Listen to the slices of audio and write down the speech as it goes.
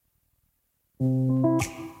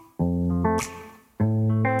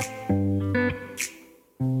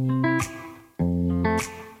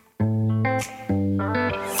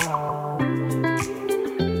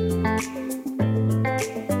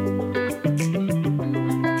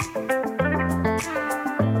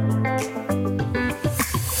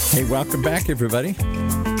Hey, welcome back, everybody.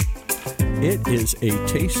 It is a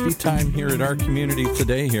tasty time here at our community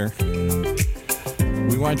today here.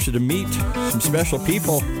 We want you to meet some special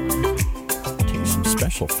people, taste some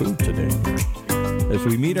special food today as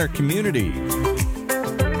we meet our community,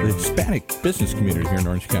 the Hispanic business community here in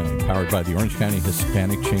Orange County, powered by the Orange County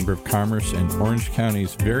Hispanic Chamber of Commerce and Orange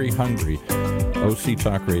County's very hungry OC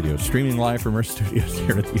Talk Radio, streaming live from our studios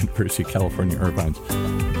here at the University of California, Irvine's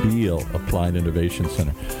Beale Applied Innovation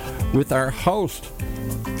Center. With our host,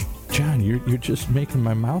 John, you're just making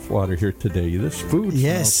my mouth water here today. This food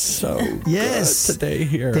smells so good today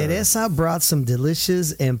here. Teresa brought some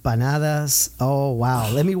delicious empanadas. Oh, wow.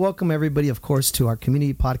 Let me welcome everybody, of course, to our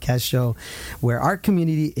community podcast show, where our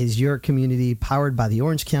community is your community, powered by the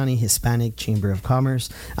Orange County Hispanic Chamber of Commerce.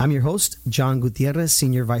 I'm your host, John Gutierrez,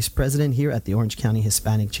 Senior Vice President here at the Orange County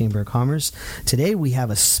Hispanic Chamber of Commerce. Today, we have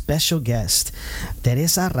a special guest,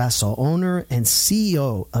 Teresa Razo, owner and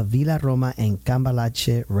CEO of Villa Roma and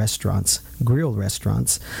Cambalache grill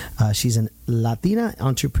restaurants. She's a Latina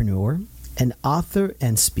entrepreneur, an author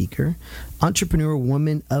and speaker, Entrepreneur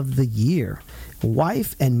Woman of the Year,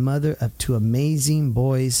 wife and mother of two amazing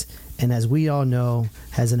boys, and as we all know,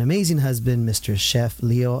 has an amazing husband, Mr. Chef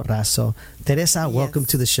Leo Razo. Teresa, welcome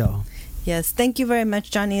to the show. Yes, thank you very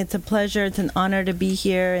much, Johnny. It's a pleasure. It's an honor to be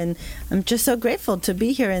here, and I'm just so grateful to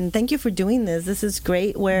be here, and thank you for doing this. This is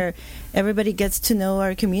great, where everybody gets to know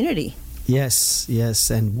our community. Yes,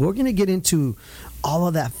 and we're going to get into all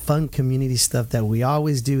of that fun community stuff that we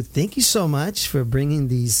always do. Thank you so much for bringing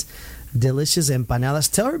these delicious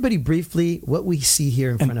empanadas. Tell everybody briefly what we see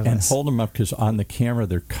here in front of us. And hold them up, because on the camera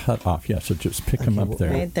they're cut off. Yeah, so just pick them up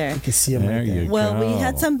there. Right there. You can see them there right there. Well, we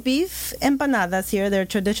had some beef empanadas here. They're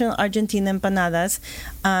traditional Argentine empanadas.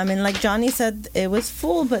 And like Johnny said, it was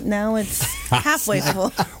full, but now it's halfway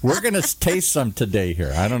full. We're going to taste some today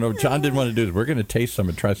here. I don't know. John didn't want to do this. We're going to taste some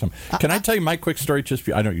and try some. Can I tell you my quick story?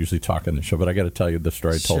 I don't usually talk on the show, but I got to tell you the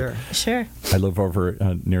story I told. Sure. I live over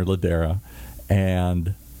near Ladera,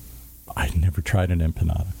 and I'd never tried an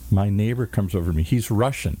empanada. My neighbor comes over to me. He's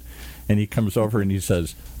Russian. And he comes over and he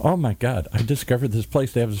says, "Oh, my God, I discovered this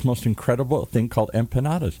place. They have this most incredible thing called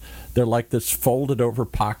empanadas. They're like this folded over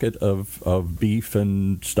pocket of beef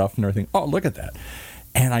and stuff and everything. Oh, look at that."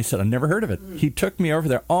 And I said, "I've never heard of it." He took me over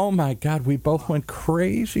there. Oh, my God, we both went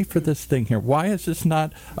crazy for this thing here. Why is this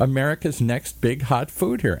not America's next big hot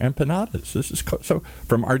food here? Empanadas. This is so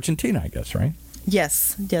from Argentina, I guess, right?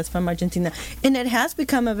 Yes, from Argentina. And it has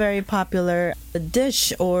become a very popular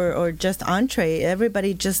dish or just entree.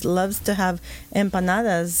 Everybody just loves to have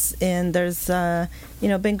empanadas, and there's,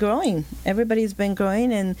 been growing. Everybody's been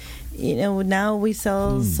growing, and, now we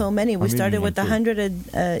sell so many. We started with 100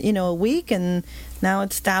 a week, and now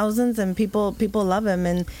it's thousands, and people love them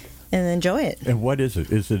and enjoy it. And what is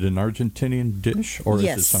it? Is it an Argentinian dish, or is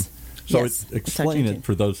it some... So explain it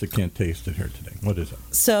for those that can't taste it here today. What is it?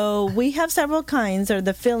 So we have several kinds, or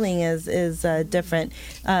the filling is different.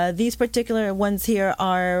 These particular ones here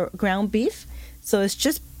are ground beef. So it's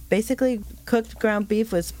just basically cooked ground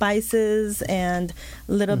beef with spices and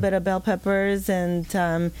a little bit of bell peppers and.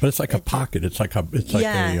 But it's like a pocket. It's like a. I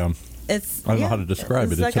don't know how to describe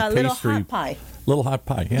it. It's like a little hot pie. Little hot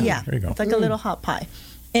pie. Yeah. There you go. It's like a little hot pie,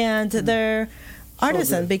 and they're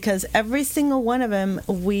artisan, because every single one of them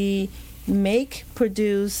we make,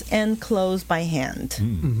 produce, and close by hand.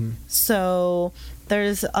 Mm-hmm. So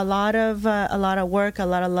there's a lot of work, a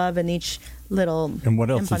lot of love in each little. And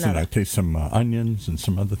what else empanada. is in it? I taste some onions and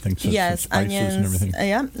some other things. Yes, some spices onions, and everything.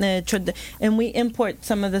 Yeah, and we import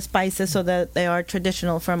some of the spices so that they are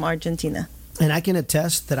traditional from Argentina. And I can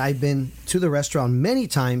attest that I've been to the restaurant many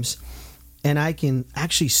times, and I can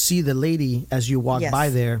actually see the lady as you walk by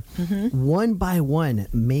there, one by one,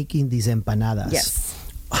 making these empanadas. Yes.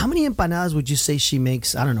 How many empanadas would you say she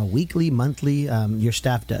makes? I don't know, weekly, monthly, your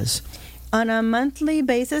staff does? On a monthly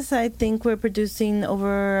basis, I think we're producing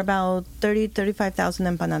over about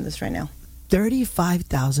 35,000 empanadas right now.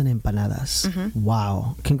 35,000 empanadas. Mm-hmm.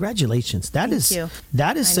 Wow. Congratulations. That is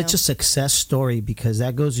such a success story, because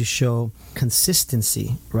that goes to show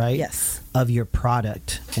consistency, right? Yes. Of your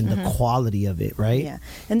product and the quality of it, right? Yeah.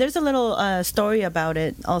 And there's a little story about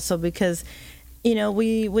it also, because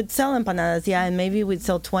we would sell empanadas, and maybe we'd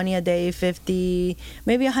sell 20 a day, 50,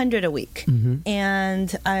 maybe 100 a week. Mm-hmm.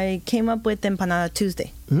 And I came up with Empanada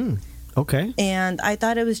Tuesday. Okay. And I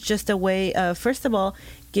thought it was just a way of, first of all,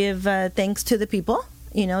 give thanks to the people,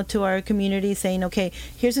 to our community, saying, okay,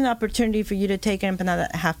 here's an opportunity for you to take an empanada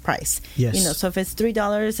at half price. Yes. So if it's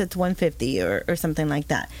 $3, it's $1.50 or something like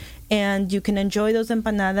that. And you can enjoy those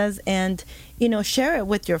empanadas and, share it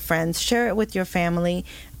with your friends, share it with your family.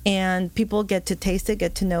 and people get to taste it,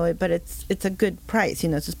 get to know it, but it's a good price.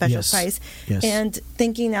 It's a special price. Yes. And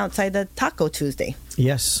thinking outside the Taco Tuesday.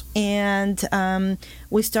 Yes. And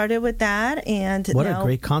we started with that, and what now a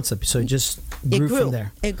great concept. So it just grew from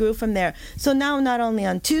there. It grew from there. So now not only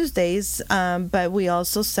on Tuesdays, but we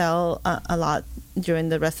also sell a lot during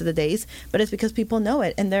the rest of the days, but it's because people know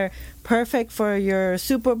it, and they're perfect for your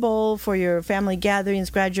Super Bowl, for your family gatherings,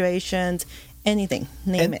 graduations, anything,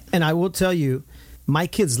 name it. And I will tell you, my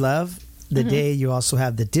kids love the day you also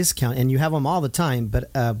have the discount, and you have them all the time, but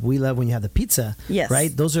we love when you have the pizza. Yes.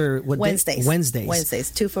 Right? Those are what Wednesdays.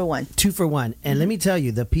 Wednesdays. 2 for 1. 2 for 1. And let me tell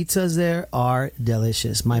you, the pizzas there are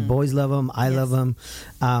delicious. My boys love them. I love them.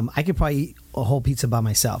 I could probably eat a whole pizza by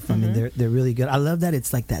myself. I mean, they're really good. I love that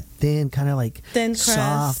it's like that thin, kind of like thin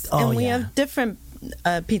crust. Soft. Oh, and we have different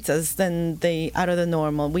pizzas than the out of the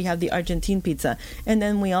normal. We have the Argentine pizza, and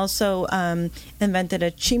then we also invented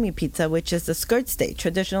a chimi pizza, which is the skirt steak,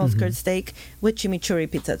 traditional skirt steak with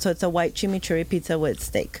chimichurri pizza. So it's a white chimichurri pizza with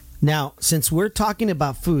steak. Now, since we're talking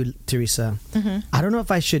about food, Teresa, I don't know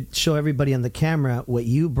if I should show everybody on the camera what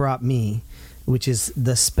you brought me, which is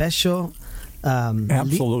the special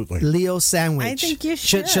absolutely Leo sandwich. I think you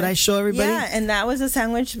should. Should I show everybody? Yeah, and that was a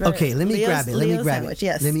sandwich. Okay, let me grab it.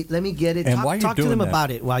 Yes. Let me get it. And talk to them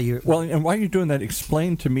about it while you're. Well, and while you're doing that,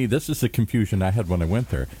 explain to me. This is the confusion I had when I went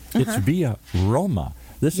there. It's via Roma.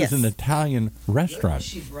 This is an Italian restaurant.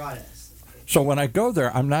 She brought us. So when I go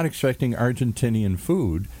there, I'm not expecting Argentinian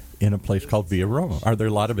food in a place called Via Roma. Are there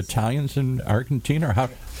a lot of Italians in Argentina? Or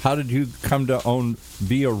how did you come to own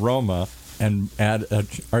Via Roma and add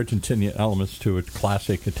Argentinian elements to a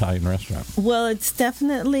classic Italian restaurant? Well, it's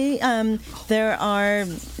definitely, there are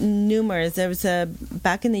numerous.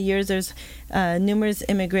 Back in the years, there's numerous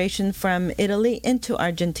immigration from Italy into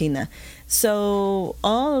Argentina. So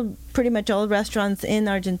pretty much all restaurants in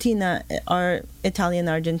Argentina are Italian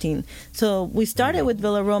Argentine. So we started with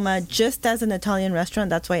Villa Roma just as an Italian restaurant.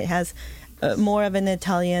 That's why it has more of an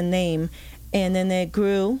Italian name. And then it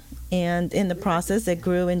grew, and in the process, it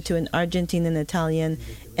grew into an Argentine and Italian.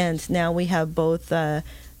 And now we have both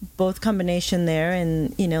combination there,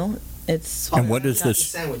 and it's. And what is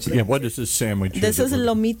this? Yeah, what is this sandwich? This is a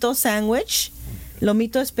lomito sandwich,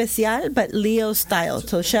 lomito especial, but Leo style.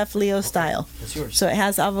 So Chef Leo style. That's yours. So it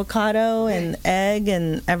has avocado and egg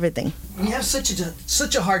and everything. We have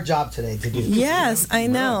such a hard job today to do. Yes, I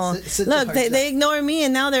know. Look, they ignore me,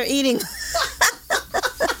 and now they're eating.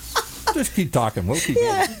 Just keep talking. We'll keep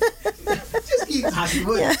going. Just keep talking.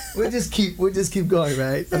 We'll just keep going,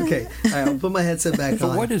 right? Okay. All right, I'll put my headset back on.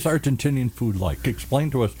 So what is Argentinian food like?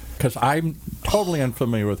 Explain to us, because I'm totally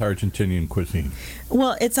unfamiliar with Argentinian cuisine.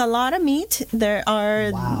 Well, it's a lot of meat. There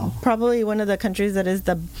are probably one of the countries that is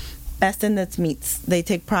the best in its meats. They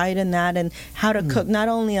take pride in that, and how to cook, not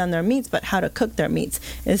only on their meats, but how to cook their meats.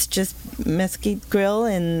 It's just mesquite grill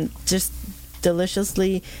and just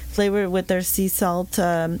deliciously flavored with their sea salt,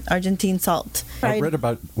 Argentine salt. I read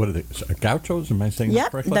about, what are they, gauchos? Am I saying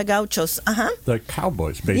that correctly? The gauchos, The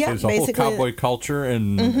cowboys, basically. Yeah, It's a whole cowboy culture,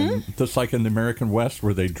 and just like in the American West,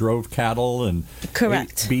 where they drove cattle and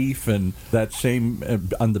ate beef, and that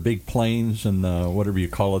same on the big plains and whatever you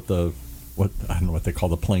call it, I don't know what they call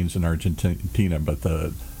the plains in Argentina, but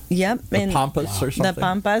the pampas or something. The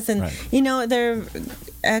pampas, and they're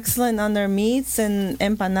excellent on their meats and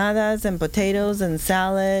empanadas and potatoes and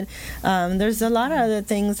salad. There's a lot of other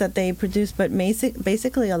things that they produce, but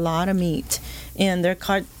basically a lot of meat, and their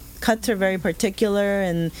cuts are very particular,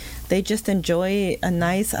 and they just enjoy a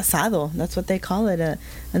nice asado. That's what they call it, a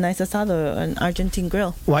nice asado, an Argentine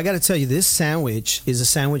grill. Well, I got to tell you, this sandwich is a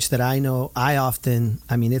sandwich that I know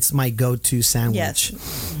it's my go-to sandwich.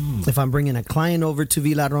 Yes. If I'm bringing a client over to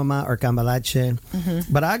Villa Roma or Cambalache.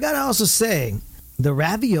 But I got to also say, the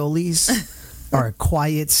raviolis are a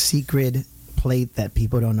quiet secret plate that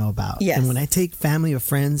people don't know about. Yes. And when I take family or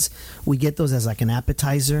friends, we get those as like an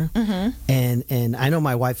appetizer. And I know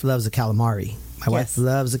my wife loves the calamari. My wife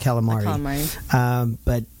loves the calamari.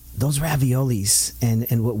 But those raviolis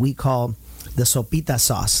and what we call the sopita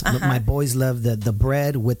sauce. My boys love the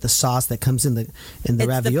bread with the sauce that comes in the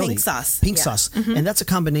ravioli. The pink sauce. Pink sauce. And that's a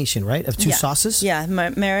combination, right, of two sauces? Yeah,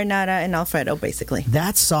 marinara and Alfredo, basically.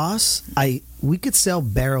 That sauce, we could sell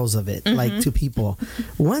barrels of it, like, to people.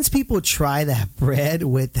 Once people try that bread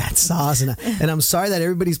with that sauce, and I'm sorry that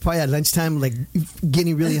everybody's probably at lunchtime, like,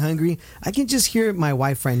 getting really hungry. I can just hear my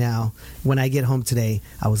wife right now when I get home today.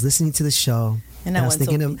 I was listening to the show. And I was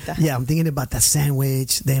thinking I'm thinking about that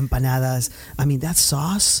sandwich, the empanadas. I mean, that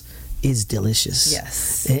sauce is delicious.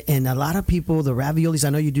 Yes. And a lot of people, the raviolis, I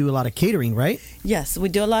know you do a lot of catering, right? Yes, we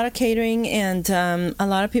do a lot of catering, and a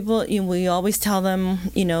lot of people, we always tell them,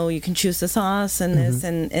 you can choose the sauce and this,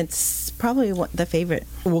 and it's probably the favorite.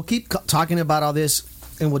 We'll keep talking about all this,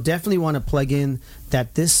 and we'll definitely want to plug in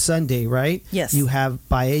that this Sunday, right? Yes. You have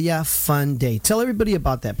Paella Fun Day. Tell everybody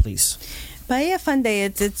about that, please. Paella Fun Day,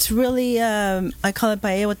 it's really, I call it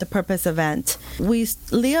Paella with the Purpose event.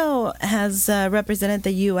 Leo has represented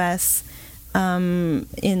the U.S.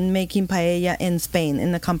 In making paella in Spain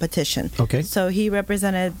in the competition. Okay. So he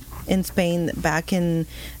represented in Spain back in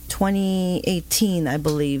 2018, I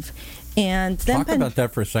believe. And then talk about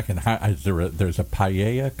that for a second. There's a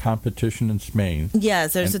paella competition in Spain.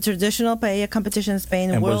 Yes, there's a traditional paella competition in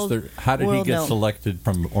Spain. And how did he get selected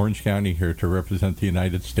from Orange County here to represent the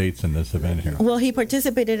United States in this event here? Well, he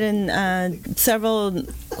participated in several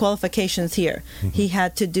qualifications here. He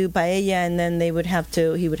had to do paella, and then he would have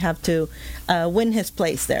to win his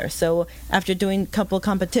place there. So after doing a couple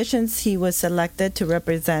competitions, he was selected to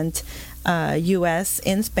represent U.S.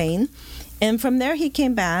 in Spain. And from there, he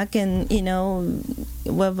came back, and,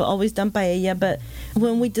 we've always done paella. But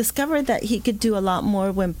when we discovered that he could do a lot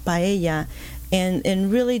more with paella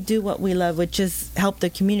and really do what we love, which is help the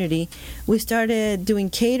community, we started doing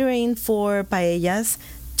catering for paellas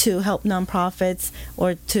to help nonprofits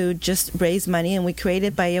or to just raise money, and we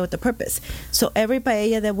created Paella with a Purpose. So every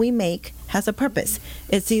paella that we make has a purpose.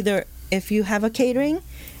 It's either, if you have a catering,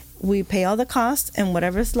 we pay all the costs, and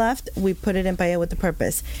whatever's left, we put it in Paella with a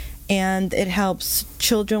Purpose. And it helps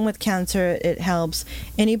children with cancer. It helps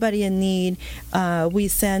anybody in need. We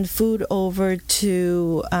send food over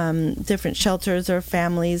to different shelters or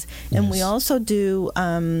families. And we also do,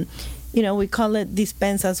 we call it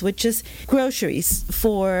despensas, which is groceries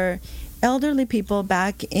for elderly people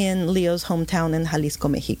back in Leo's hometown in Jalisco,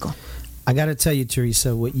 Mexico. I got to tell you,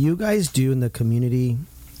 Teresa, what you guys do in the community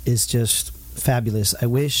is just fabulous. I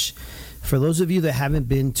wish... For those of you that haven't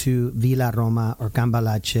been to Villa Roma or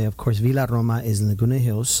Cambalache, of course, Villa Roma is in Laguna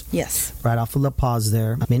Hills. Yes. Right off of La Paz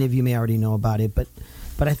there. Many of you may already know about it, but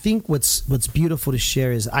I think what's beautiful to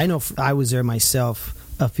share is, I know I was there myself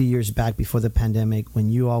a few years back before the pandemic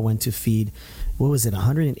when you all went to feed, what was it,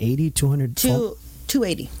 180, 200?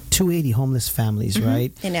 280. 280 homeless families,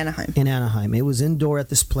 right? In Anaheim. In Anaheim. It was indoor at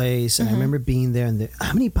this place, and I remember being there. And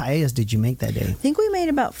how many paellas did you make that day? I think we made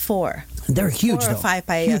about 4. They're huge, 4 or though. 5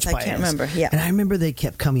 paellas, Huge I can't remember. Yeah. And I remember they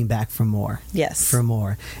kept coming back for more. Yes. For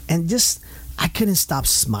more. And just, I couldn't stop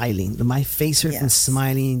smiling. My face hurt from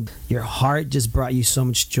smiling. Your heart just brought you so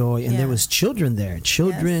much joy. And there was children there.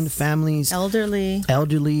 Children, families.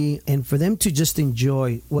 Elderly. And for them to just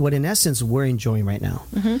enjoy what in essence we're enjoying right now.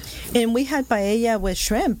 And we had paella with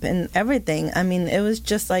shrimp and everything. I mean, it was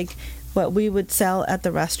just like what we would sell at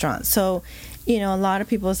the restaurant. So, a lot of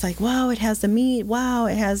people, it's like, wow, it has the meat. Wow,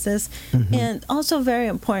 it has this. And also very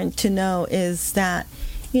important to know is that,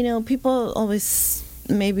 people always,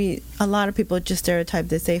 maybe a lot of people just stereotype,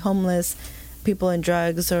 they say homeless, people in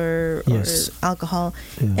drugs or alcohol.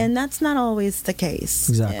 And that's not always the case.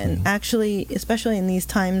 Exactly. And actually, especially in these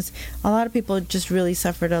times, a lot of people just really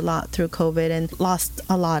suffered a lot through COVID and lost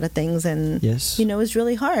a lot of things. And, it's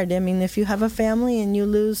really hard. I mean, if you have a family and you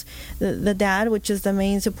lose the dad, which is the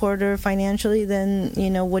main supporter financially, then,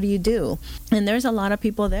 what do you do? And there's a lot of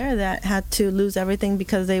people there that had to lose everything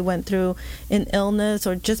because they went through an illness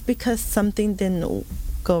or just because something didn't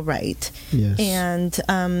go right. And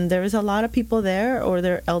there is a lot of people there, or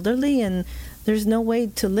they're elderly, and there's no way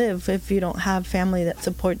to live if you don't have family that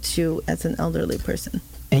supports you as an elderly person.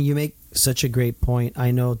 And you make such a great point.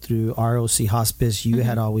 I know through ROC Hospice, you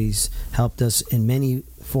had always helped us in many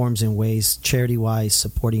forms and ways, charity-wise,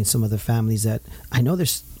 supporting some of the families that I know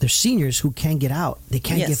there's seniors who can't get out. They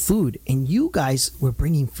can't get food. And you guys were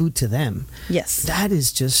bringing food to them. Yes. That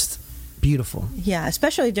is just beautiful. Yeah,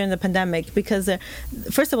 especially during the pandemic, because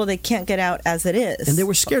first of all, they can't get out as it is. And they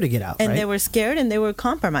were scared to get out, and they were scared and they were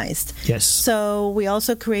compromised. Yes. So we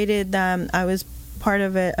also created, I was part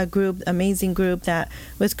of a group, amazing group that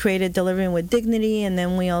was created, Delivering with Dignity, and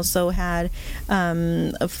then we also had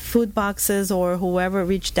food boxes, or whoever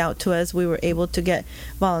reached out to us, we were able to get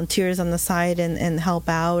volunteers on the side and help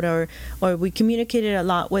out, or we communicated a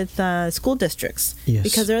lot with school districts,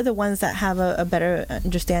 because they're the ones that have a better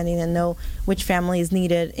understanding and know which families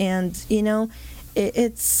need it. And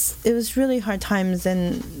it was really hard times,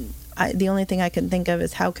 and the only thing I can think of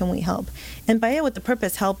is how can we help. And Paella with the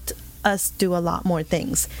Purpose helped us do a lot more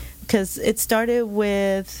things, because it started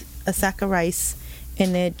with a sack of rice,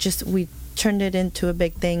 and we turned it into a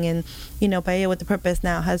big thing. And, Paella with the Purpose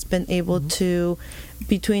now has been able to,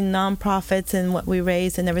 between nonprofits and what we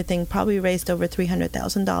raised and everything, probably raised over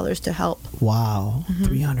 $300,000 to help. Wow.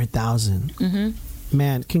 $300,000.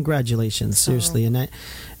 Man, congratulations. Seriously.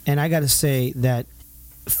 And I got to say that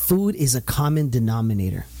food is a common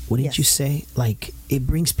denominator. Wouldn't you say? Like, it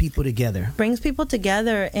brings people together.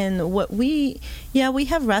 And we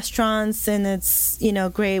have restaurants, and it's,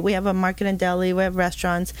 great. We have a market and deli, we have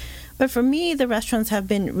restaurants. But for me, the restaurants have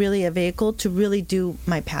been really a vehicle to really do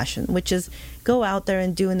my passion, which is go out there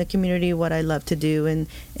and do in the community what I love to do, and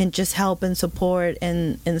just help and support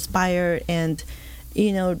and inspire and,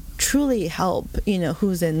 truly help,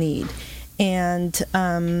 who's in need. And,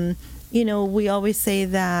 we always say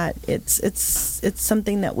that it's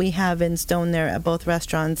something that we have in stone there at both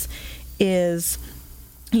restaurants is,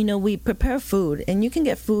 we prepare food, and you can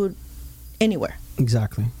get food anywhere.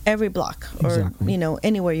 Exactly. Every block or,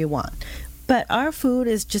 anywhere you want. But our food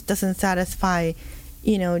just doesn't satisfy,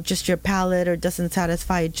 just your palate, or doesn't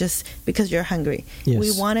satisfy just because you're hungry. Yes.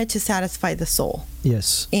 We want it to satisfy the soul.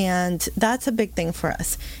 Yes. And that's a big thing for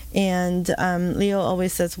us. And Leo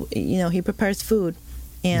always says, he prepares food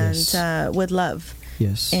and with love.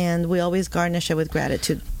 Yes. And we always garnish it with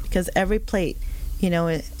gratitude, because every plate,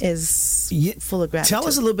 is full of gratitude. Tell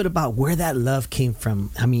us a little bit about where that love came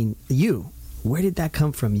from. I mean, where did that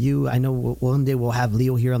come from? I know one day we'll have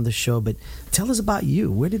Leo here on the show, but tell us about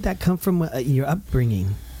you. Where did that come from, your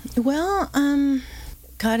upbringing? Well,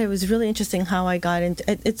 God, it was really interesting how I got into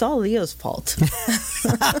it. It's all Leo's fault.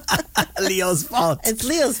 Leo's fault. It's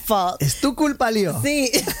Leo's fault. Es tu culpa, Leo.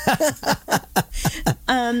 Sí.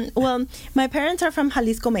 Well, my parents are from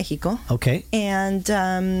Jalisco, Mexico. Okay. And,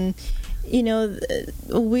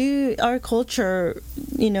 our culture,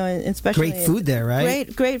 especially... Great food there,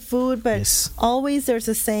 right? Great food, but always there's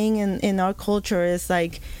a saying in our culture is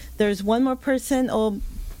like, there's one more person,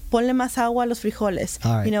 ponle más agua a los frijoles.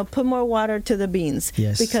 Right. Put more water to the beans.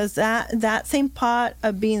 Yes. Because that same pot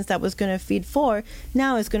of beans that was going to feed 4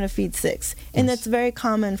 now is going to feed 6. And it's very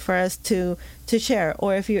common for us to share.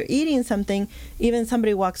 Or if you're eating something, even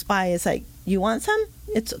somebody walks by, it's like, you want some?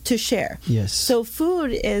 It's to share. Yes. So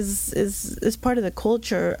food is part of the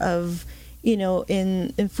culture of,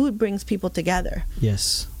 in food brings people together.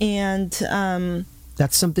 Yes. And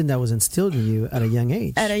that's something that was instilled in you at a young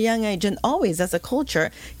age. At a young age, and always as a culture.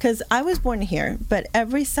 Because I was born here, but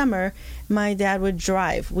every summer my dad would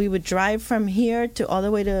drive. We would drive from here to all the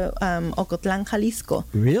way to Ocotlan, Jalisco.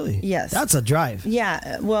 Really? Yes. That's a drive.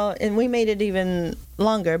 Yeah. Well, and we made it even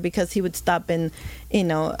longer because he would stop in,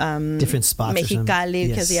 different spots. Mexicali,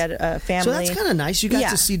 because he had a family. So that's kind of nice. You got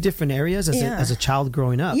to see different areas as a child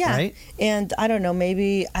growing up, right? And I don't know,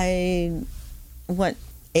 maybe I went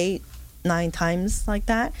 8-9 times like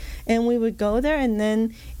that, and we would go there, and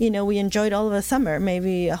then we enjoyed all of the summer,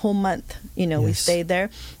 maybe a whole month. We stayed there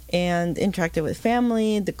and interacted with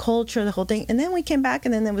family, the culture, the whole thing, and then we came back,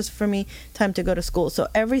 and then it was for me time to go to school. So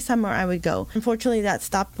every summer I would go. Unfortunately, that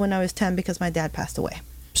stopped when I was 10 because my dad passed away.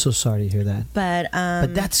 So sorry to hear that. But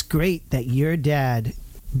that's great that your dad,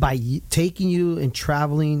 by taking you and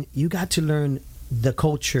traveling, you got to learn the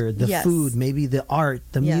culture, the food, maybe the art,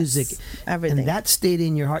 the music, everything. And that stayed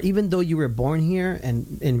in your heart. Even though you were born here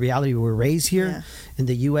and in reality you were raised here in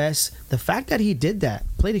the U.S., the fact that he did that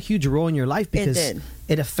played a huge role in your life because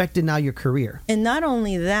it affected now your career. And not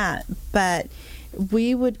only that, but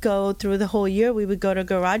we would go through the whole year, we would go to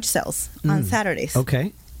garage sales on Saturdays.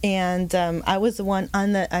 Okay. And I was the one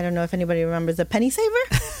on I don't know if anybody remembers the Penny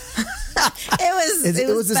Saver. It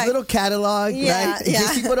was this little catalog, right? In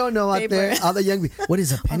case people don't know out there, all the young people, what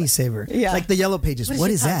is a penny saver? Yeah. Like the yellow pages.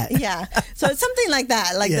 What is that? Yeah. So it's something like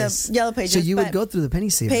that, like the yellow pages. So you would go through the penny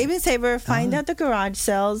saver. Find out the garage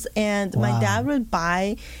sales, and my dad would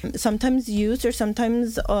buy sometimes used or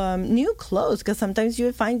sometimes new clothes, because sometimes you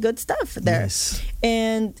would find good stuff there. Yes.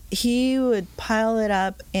 And he would pile it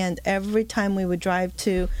up, and every time we would drive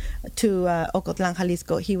to Ocotlan,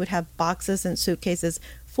 Jalisco, he would have boxes and suitcases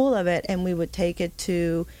full of it, and we would take it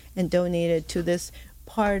to and donate it to this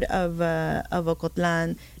part of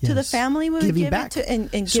Ocotlan to the family. We would give it to and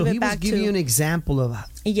give it back to. So he was giving you an example of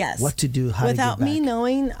what to do, how without to give back. me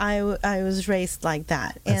knowing. I was raised like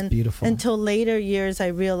that. That's beautiful. Until later years, I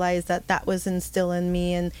realized that was instilled in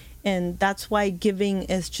me, and that's why giving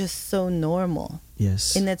is just so normal.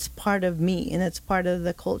 Yes. And it's part of me, and it's part of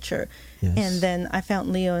the culture. Yes. And then I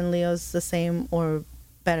found Leo, and Leo's the same or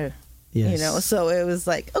better. Yes. So it was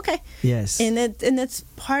like, okay. Yes. And it's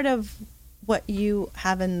part of what you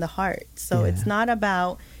have in the heart. So it's not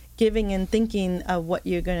about giving and thinking of what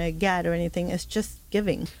you're going to get or anything. It's just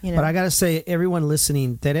giving, But I got to say, everyone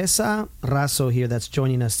listening, Teresa Razo here that's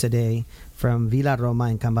joining us today from Villa Roma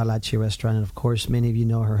and Cambalache restaurant. And of course, many of you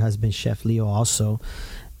know her husband, Chef Leo, also.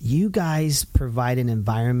 You guys provide an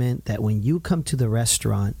environment that when you come to the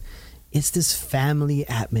restaurant, it's this family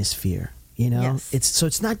atmosphere, you know? Yes.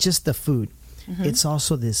 It's not just the food. It's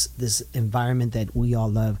also this environment that we all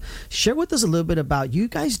love. Share with us a little bit about, you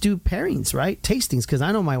guys do pairings, right? Tastings, because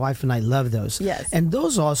I know my wife and I love those. Yes. And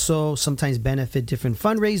those also sometimes benefit different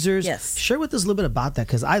fundraisers. Yes. Share with us a little bit about that,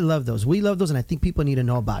 because I love those. We love those, and I think people need to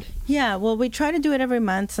know about it. Yeah, well, we try to do it every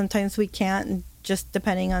month. Sometimes we can't, just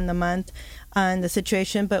depending on the month and the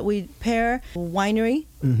situation. But we pair winery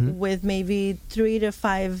with maybe 3 to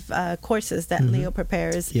 5 courses that Leo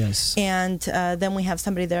prepares. Yes. And then we have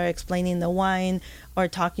somebody there explaining the wine or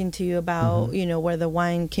talking to you about, you know, where the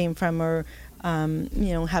wine came from, or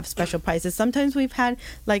you know, have special prices. Sometimes we've had,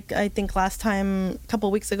 like, I think last time, a couple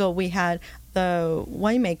of weeks ago, we had the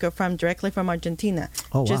winemaker directly from Argentina,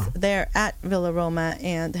 just there at Villa Roma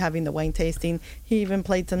and having the wine tasting. He even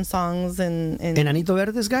played some songs and Enanito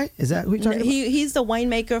Verdes guy? Is that who you're talking about? He's the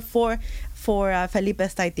winemaker for Felipe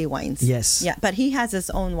Staiti wines. Yes. Yeah, but he has his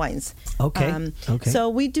own wines. Okay. So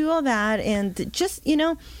we do all that, and just, you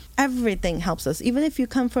know, everything helps us. Even if you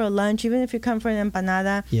come for a lunch, even if you come for an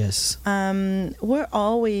empanada, yes, we're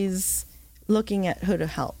always looking at who to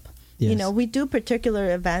help. Yes. You know, we do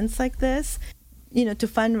particular events like this, you know, to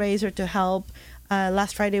fundraise or to help.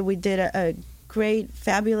 Last Friday we did a great,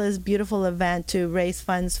 fabulous, beautiful event to raise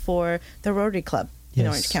funds for the Rotary Club in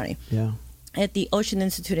Orange County. Yeah. At the Ocean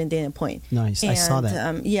Institute in Dana Point. Nice. And, I saw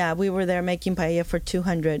that. Yeah, we were there making paella for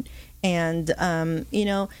 200. And, you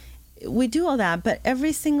know, we do all that, but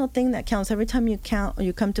every single thing that counts, every time you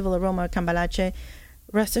come to Villa Roma or Cambalache,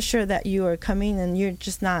 rest assured that you are coming and you're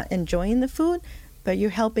just not enjoying the food, but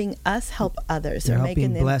you're helping us help others. You're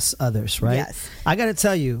helping bless others, right? Yes. I got to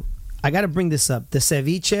tell you, I got to bring this up. The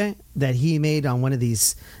ceviche that he made on one of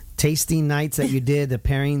these tasting nights that you did, the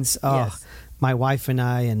pairings. Oh, yes. My wife and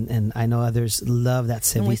I, and I know others, love that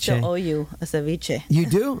ceviche. And we still owe you a ceviche. You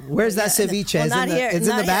do? Where's that ceviche? Well, not here. It's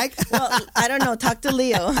in the bag? Well, I don't know. Talk to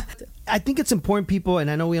Leo. I think it's important, people,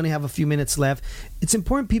 and I know we only have a few minutes left. It's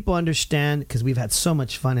important people understand, because we've had so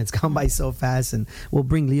much fun. It's gone by so fast, and we'll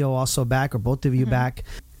bring Leo also back, or both of you back.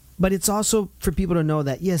 But it's also for people to know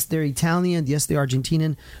that, yes, they're Italian, yes, they're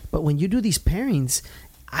Argentinian, but when you do these pairings,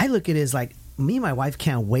 I look at it as like, me and my wife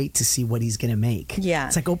can't wait to see what he's going to make. Yeah.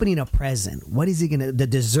 It's like opening a present. What is he going to, the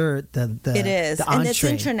dessert, It is. the And it's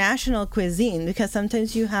entree. international cuisine, because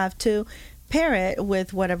sometimes you have to pair it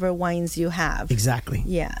with whatever wines you have. Exactly.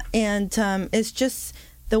 Yeah. And it's just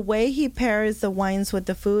the way he pairs the wines with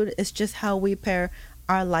the food is just how we pair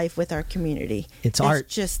our life with our community. It's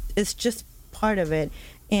art. It's just part of it.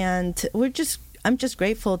 And I'm just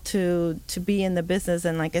grateful to be in the business.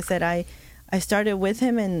 And like I said, I started with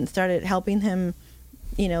him and started helping him,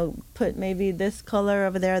 you know, put maybe this color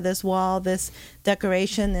over there, this wall, this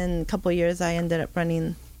decoration. And a couple of years I ended up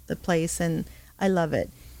running the place, and I love it.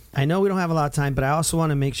 I know we don't have a lot of time, but I also want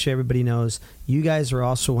to make sure everybody knows you guys are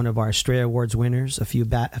also one of our Stray Awards winners a few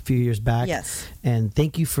years back. Yes. And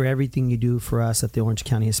thank you for everything you do for us at the Orange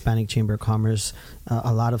County Hispanic Chamber of Commerce.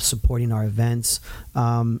 A lot of supporting our events.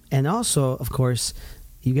 And also, of course,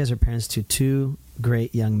 you guys are parents to 2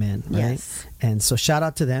 great young men, right? Yes. And so shout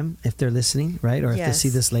out to them if they're listening, right? Or if they see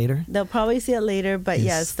this later. They'll probably see it later, but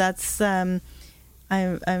yes, that's I'm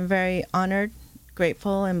very honored,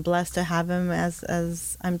 grateful, and blessed to have him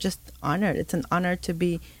as I'm just honored. It's an honor to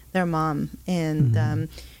be their mom. And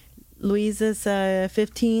Luis is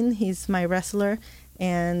 15. He's my wrestler,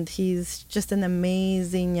 and he's just an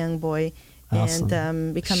amazing young boy. Awesome.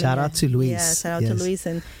 And becoming shout out to Luis. Yeah, shout out to Luis.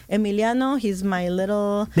 And Emiliano, he's my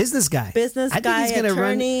little business guy. I think he's gonna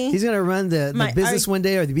attorney. He's gonna run the business one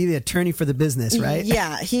day, or be the attorney for the business, right?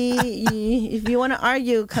 Yeah, he if you want to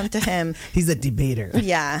argue, come to him. He's a debater.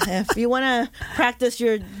 Yeah, if you want to practice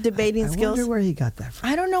your debating skills. I wonder where he got that from.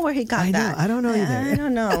 I don't know where he got that. I don't know either. I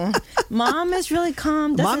don't know. Mom is really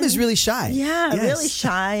calm. Mom is really shy. Yeah, really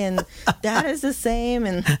shy, and Dad is the same.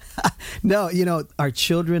 And no, you know, our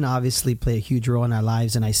children obviously play a huge role in our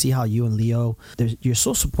lives, and I see how you and Leo, you're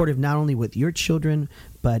so supportive not only with your children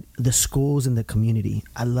but the schools and the community.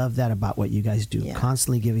 I love that about what you guys do,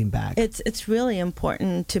 constantly giving back. It's really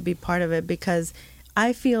important to be part of it, because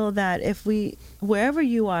I feel that if wherever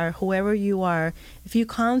you are, whoever you are, if you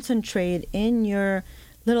concentrate in your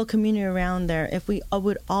little community around there, if we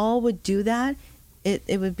would do that,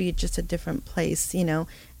 it would be just a different place, you know.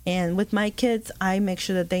 And with my kids, I make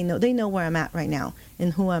sure that they know where I'm at right now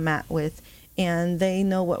and who I'm at with. And they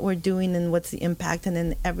know what we're doing and what's the impact. And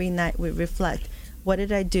then every night we reflect, what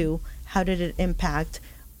did I do? How did it impact?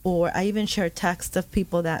 Or I even share texts of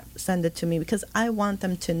people that send it to me, because I want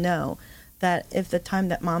them to know that if the time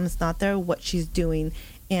that mom's not there, what she's doing.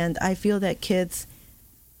 And I feel that kids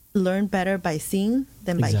learn better by seeing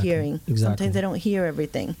than by hearing. Sometimes they don't hear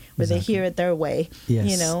everything, but they hear it their way.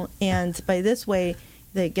 You know, and by this way,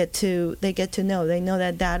 they get to know. They know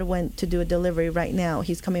that dad went to do a delivery right now.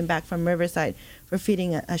 He's coming back from Riverside for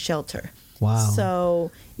feeding a shelter. Wow.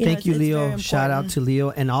 So, thank you, Leo. Shout out to Leo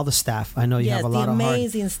and all the staff. I know you have a lot of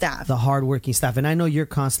amazing staff. The hardworking staff. And I know you're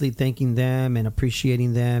constantly thanking them and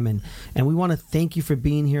appreciating them. And we want to thank you for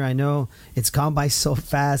being here. I know it's gone by so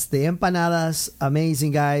fast. The empanadas,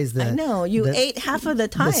 amazing, guys. I know. You ate half of the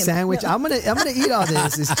time. The sandwich. No. I'm gonna eat all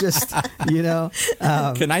this. It's just, you know.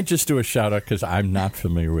 Can I just do a shout out? Because I'm not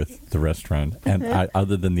familiar with the restaurant. And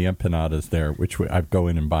other than the empanadas there, which I go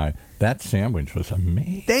in and buy, that sandwich was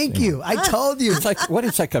amazing. Thank you. I told you. It's like what?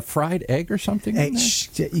 It's like a fried egg or something. Hey,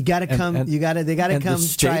 you got to come. They got to come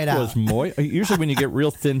try it out. Was moist. Usually, when you get real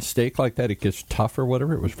thin steak like that, it gets tough or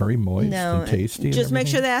whatever. It was very moist and tasty. Just make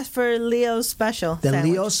sure they ask for Leo's special.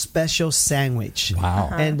 Leo's special sandwich. Wow.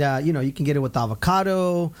 And you can get it with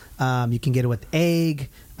avocado. You can get it with egg.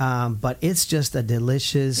 But it's just a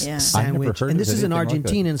delicious sandwich. And this is an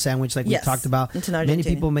Argentinian sandwich, like we talked about. It's an Argentinian. Many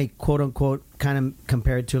people may, quote unquote, kind of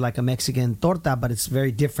compare it to like a Mexican torta, but it's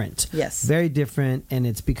very different. Yes. Very different, and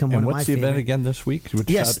it's become one of my favorite. And what's the event again this week?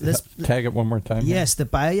 Let's tag it one more time. Yes, the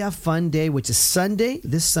Paella Fun Day, which is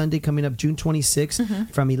this Sunday coming up, June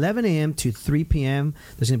 26th, from 11 a.m. to 3 p.m.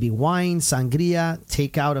 There's going to be wine, sangria,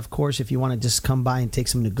 takeout, of course. If you want to just come by and take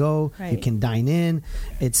some to go, you can dine in.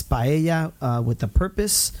 It's paella with a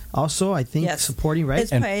purpose. Also, I think supporting, right?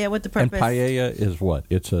 It's paella with the purpose. And paella is what?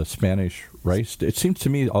 It's a Spanish rice. It seems to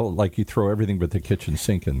me like you throw everything but the kitchen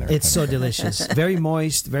sink in there. It's so delicious. Very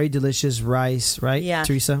moist, very delicious rice, right? Yeah.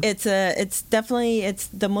 Teresa? It's definitely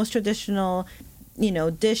the most traditional,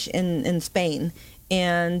 dish in Spain.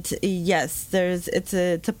 And yes, it's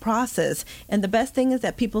a process. And the best thing is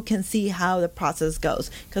that people can see how the process goes.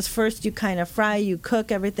 Because first you kind of fry, you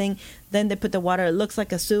cook everything, then they put the water, it looks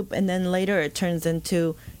like a soup, and then later it turns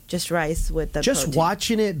into just rice with the protein.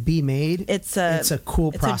 Watching it be made, it's a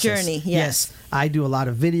cool process. It's a journey, yes. I do a lot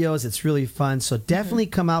of videos. It's really fun. So definitely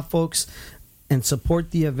come out, folks, and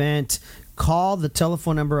support the event. Call the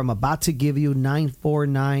telephone number I'm about to give you,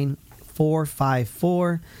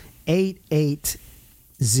 949-454-8880.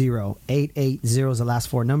 880 is the last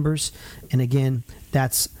four numbers. And again,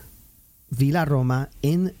 that's Villa Roma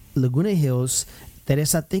in Laguna Hills.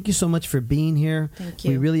 Teresa, thank you so much for being here. Thank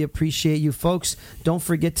you. We really appreciate you. Folks, don't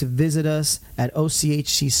forget to visit us at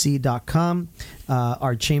ochcc.com,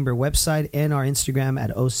 our chamber website, and our Instagram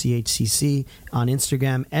at ochcc on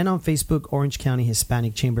Instagram and on Facebook, Orange County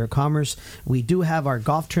Hispanic Chamber of Commerce. We do have our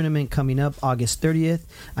golf tournament coming up August 30th.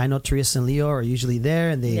 I know Teresa and Leo are usually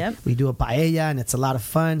there, and we do a paella, and it's a lot of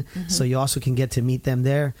fun. So you also can get to meet them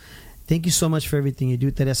there. Thank you so much for everything you do,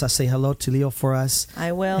 Teresa. Say hello to Leo for us.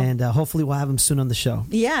 I will. And hopefully we'll have him soon on the show.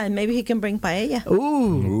 Yeah, and maybe he can bring paella.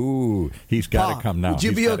 Ooh, he's got to come now. Would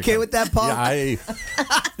you be okay with that, Paul? Yeah,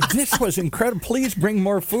 this was incredible. Please bring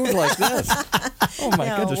more food like this. Oh,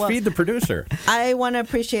 my goodness. Feed the producer. I want to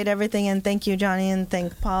appreciate everything, and thank you, Johnny, and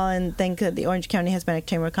thank Paul, and thank the Orange County Hispanic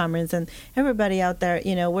Chamber of Commerce, and everybody out there.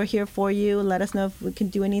 We're here for you. Let us know if we can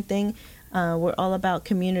do anything. We're all about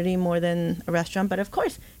community more than a restaurant, but of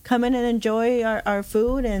course, come in and enjoy our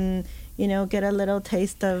food and, get a little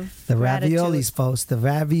taste of the gratitude. Raviolis, folks. The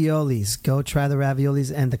raviolis. Go try the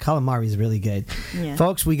raviolis, and the calamari is really good. Yeah.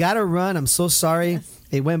 Folks, we got to run. I'm so sorry. Yes.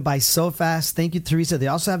 It went by so fast. Thank you, Teresa. They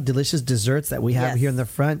also have delicious desserts that we have here in the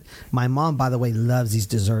front. My mom, by the way, loves these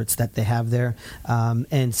desserts that they have there.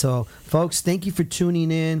 And so, folks, thank you for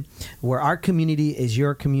tuning in. Where our community is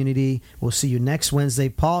your community. We'll see you next Wednesday.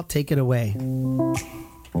 Paul, take it away.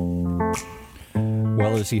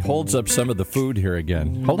 Well, as he holds up some of the food here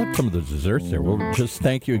again, hold up some of the desserts there. We'll just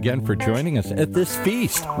thank you again for joining us at this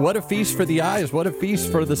feast. What a feast for the eyes. What a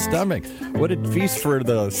feast for the stomach. What a feast for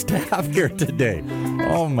the staff here today.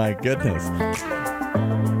 Oh, my goodness.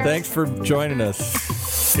 Thanks for joining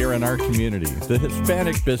us here in our community, the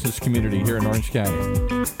Hispanic business community here in Orange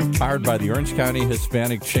County. Powered by the Orange County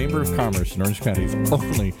Hispanic Chamber of Commerce and Orange County's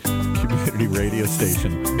only community radio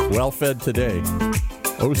station. Well fed today.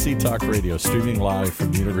 OC Talk Radio, streaming live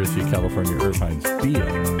from the University of California, Irvine's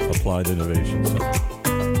via Applied Innovation Center.